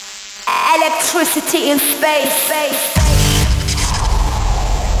Electricity in space.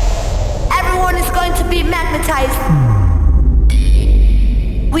 Everyone is going to be magnetized.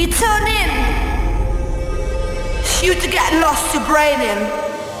 We tune in. You to get lost your brain in.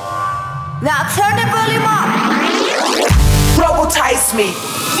 Now turn the volume up. Robotize me.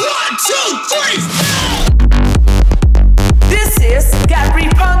 1, 2, 3, 4. This is Gabri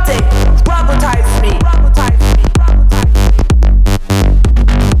Ponte. Robotize me.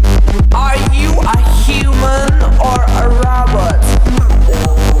 Are you a human or a robot?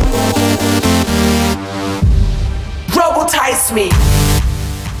 Robotize me.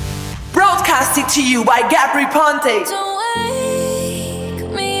 Broadcasting to you by Gabri Ponte. Don't wake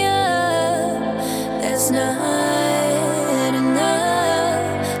me up. There's not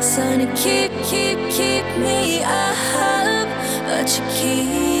enough sun to keep me up, but you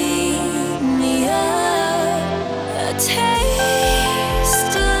keep me up. A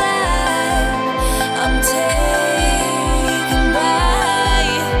taste of life, I'm taken by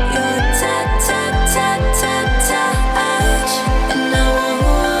your touch, and I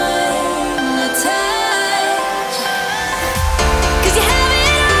wanna touch. 'Cause you have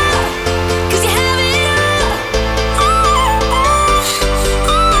it all, 'cause you have it all.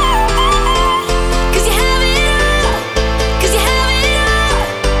 'Cause you have it all, 'cause you have it all.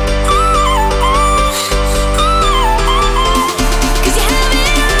 'Cause you have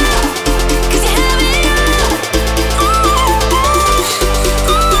it all, 'cause you have it all.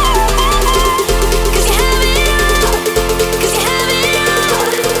 'Cause you have it all, 'cause you have it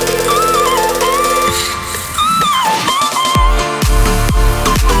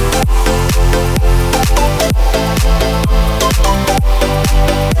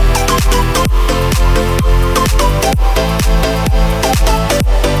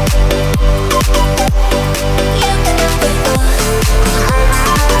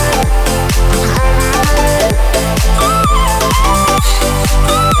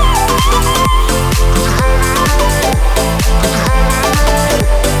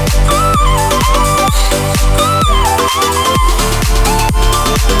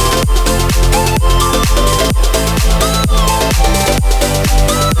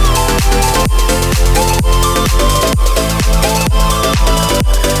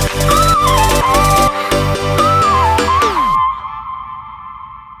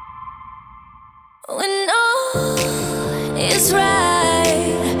when all is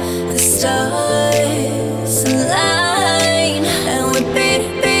right, the stars align, and we beat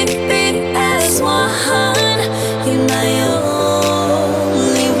as one. You're my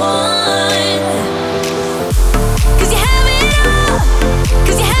only one. 'Cause you have it all,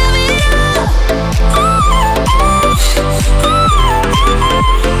 'cause you have it all.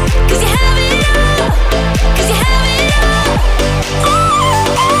 'Cause you have it all, 'cause you have it all.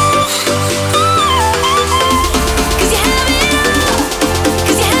 'Cause you have it all,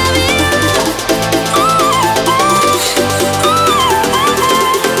 'cause you have it all.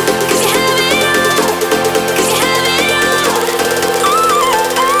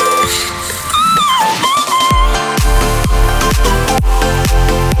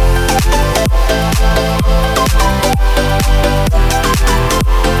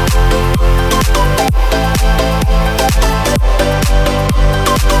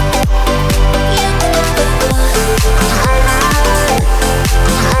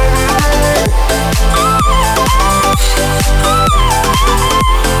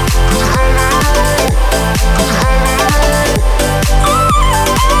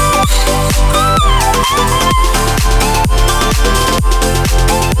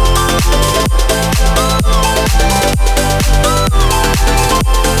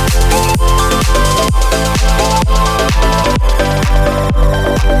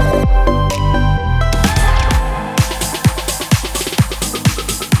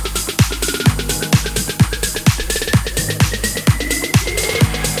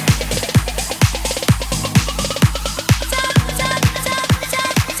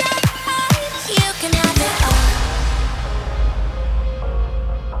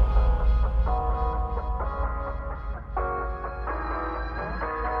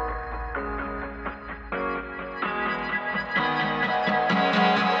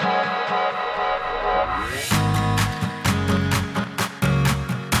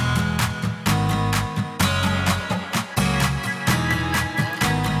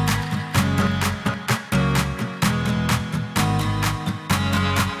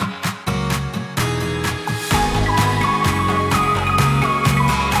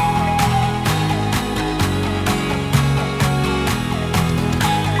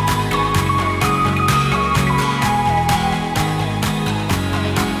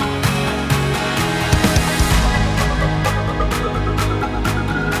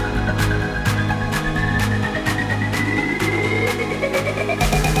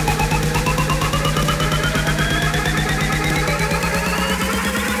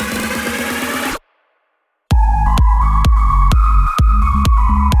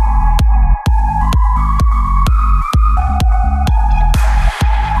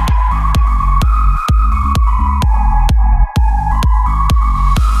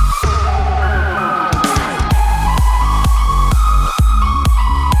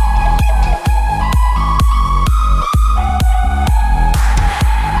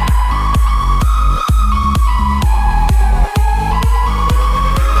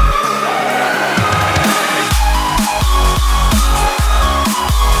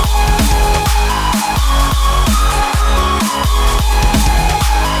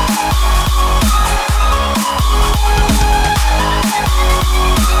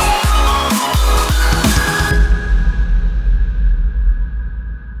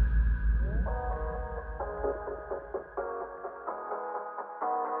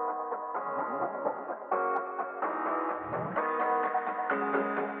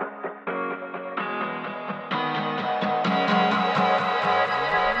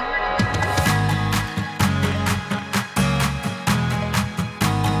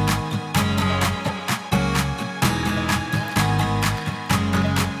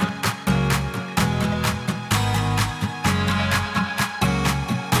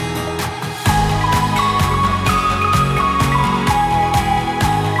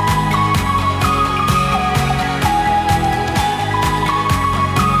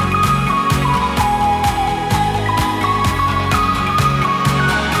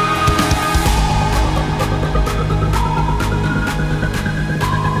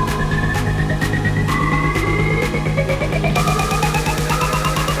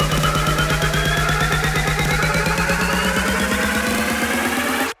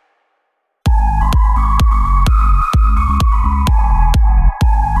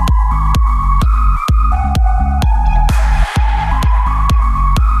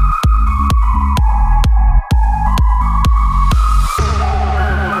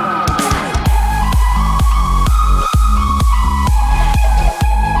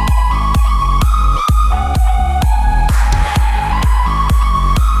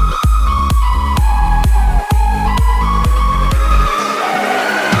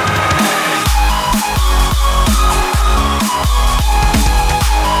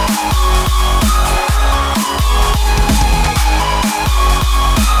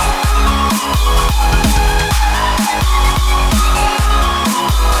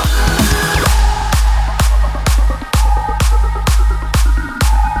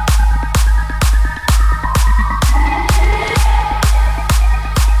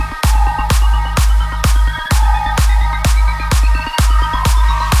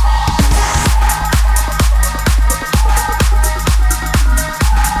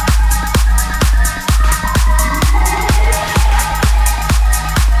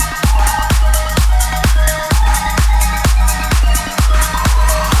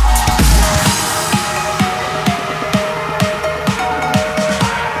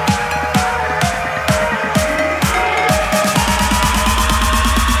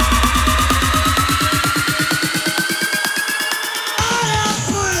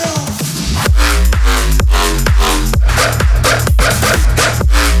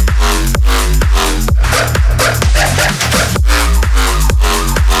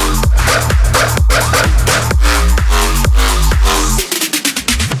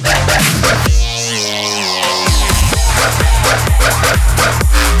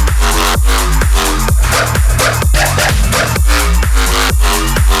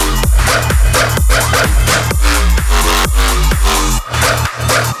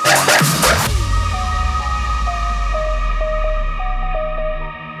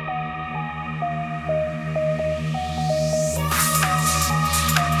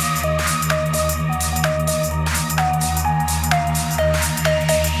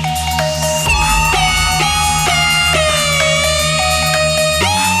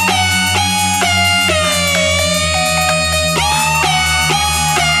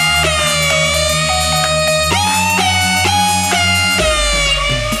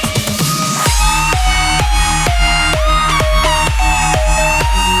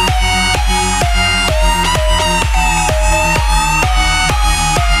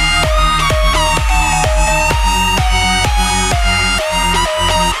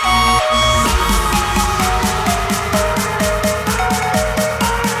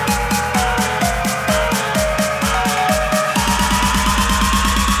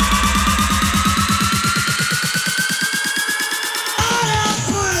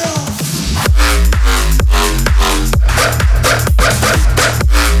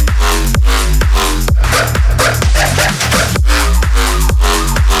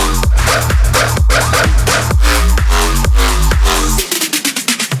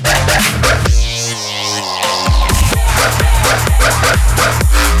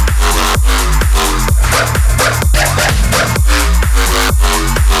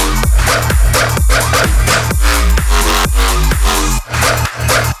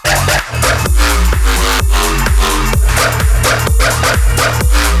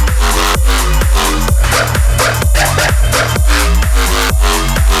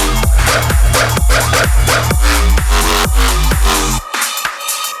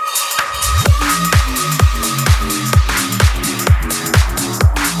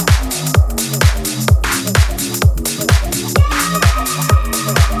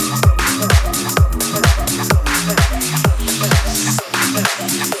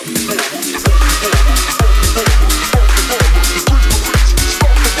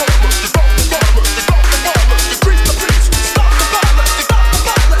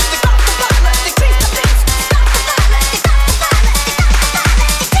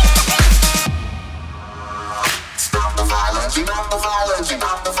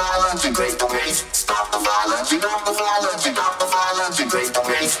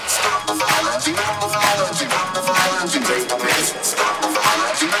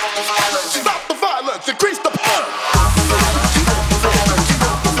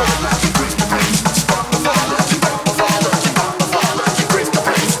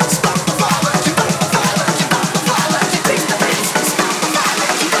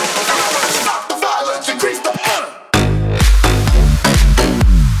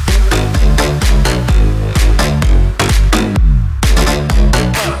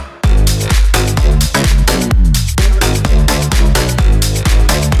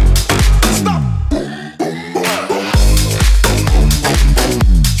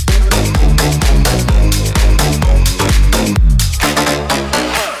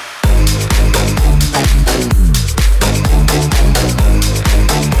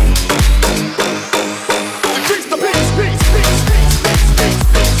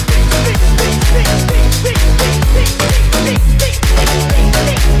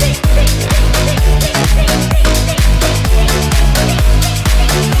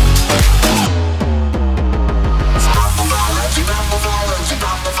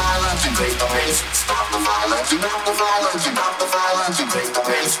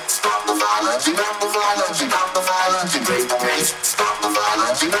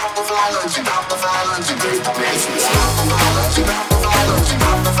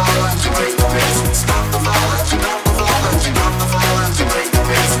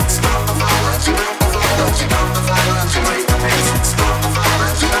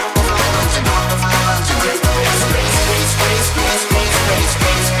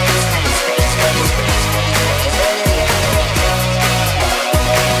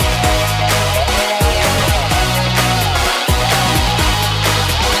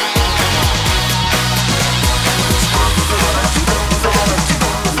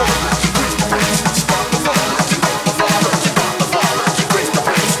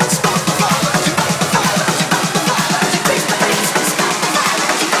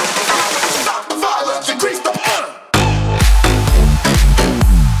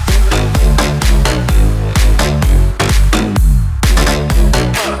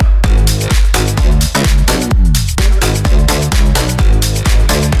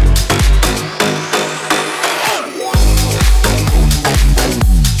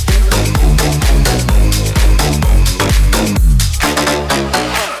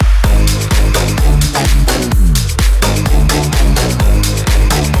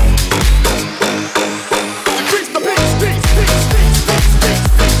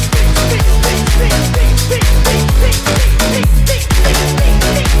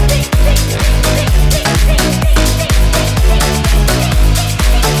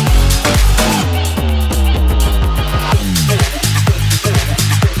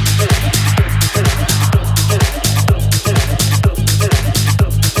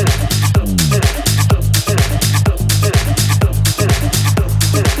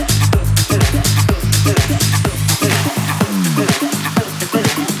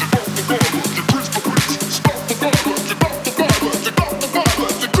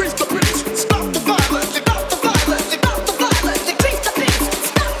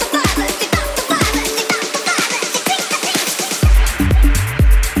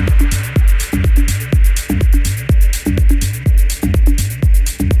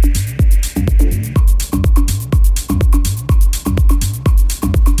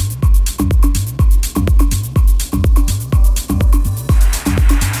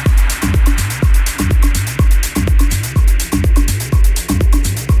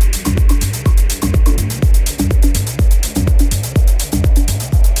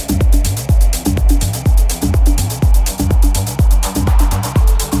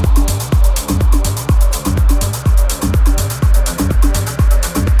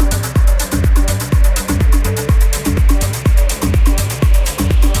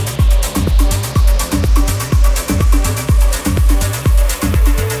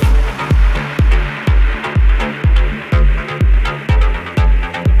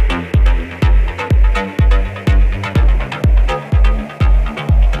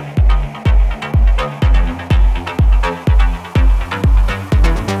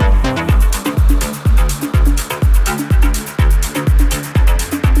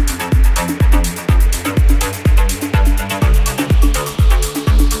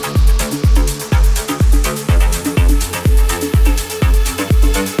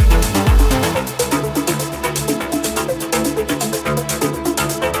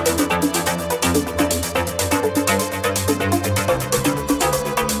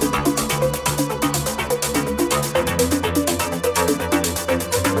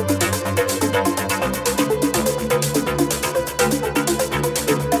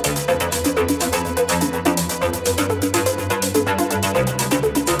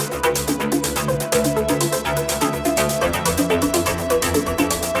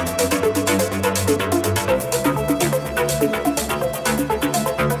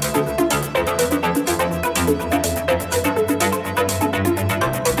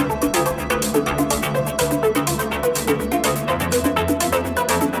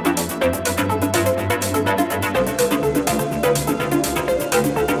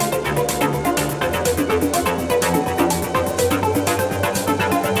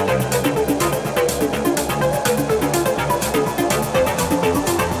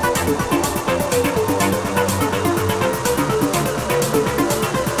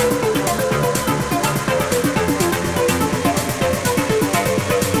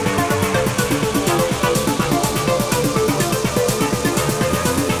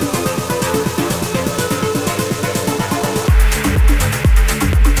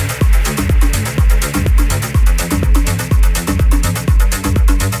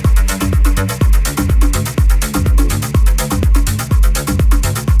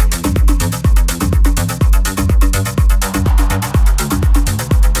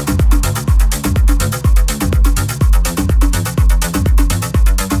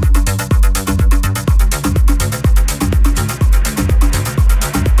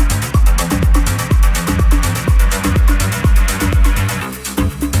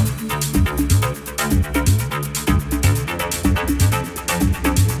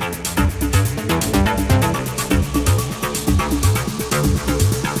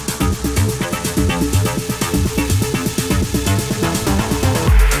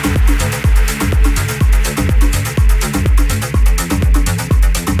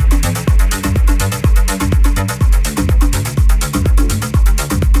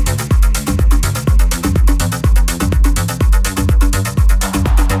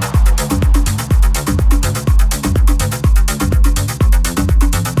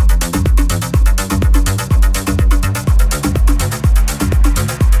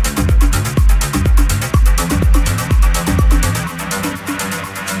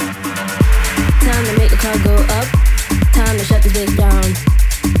 crowd go up. Time to shut this bitch down.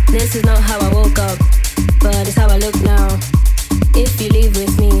 This is not how I woke up, but it's how I look now. If you leave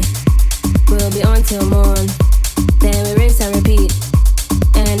with me, we'll be on till morn. Then we rinse and repeat,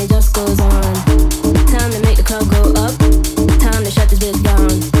 and it just goes on. Time to make the crowd go up. Time to shut this bitch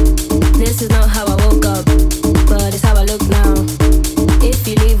down. This is not how I woke up, but it's how I look now. If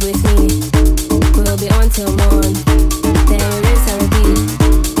you leave with me, we'll be on till morn. Then we rinse and repeat,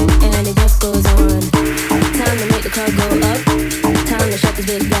 and it just goes on. Time to make the crowd go up. Time to shut this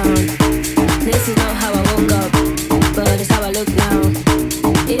bitch down. This is not how I woke up, but it's how I look now.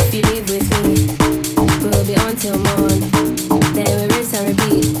 If you leave with me, we'll be on till morn. Then we rinse and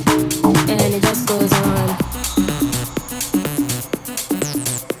repeat, and it just goes on.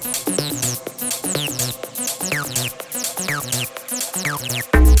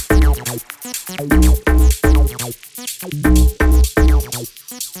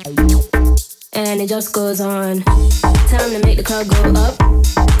 And it just goes on. Time to make the crowd go up.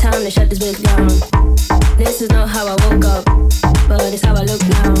 Time to shut this bitch down. This is not how I woke up, but it's how I look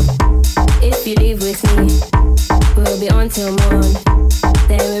now. If you leave with me, we'll be on till morn.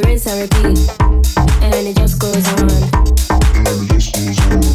 Then we rinse and repeat, and it just goes on.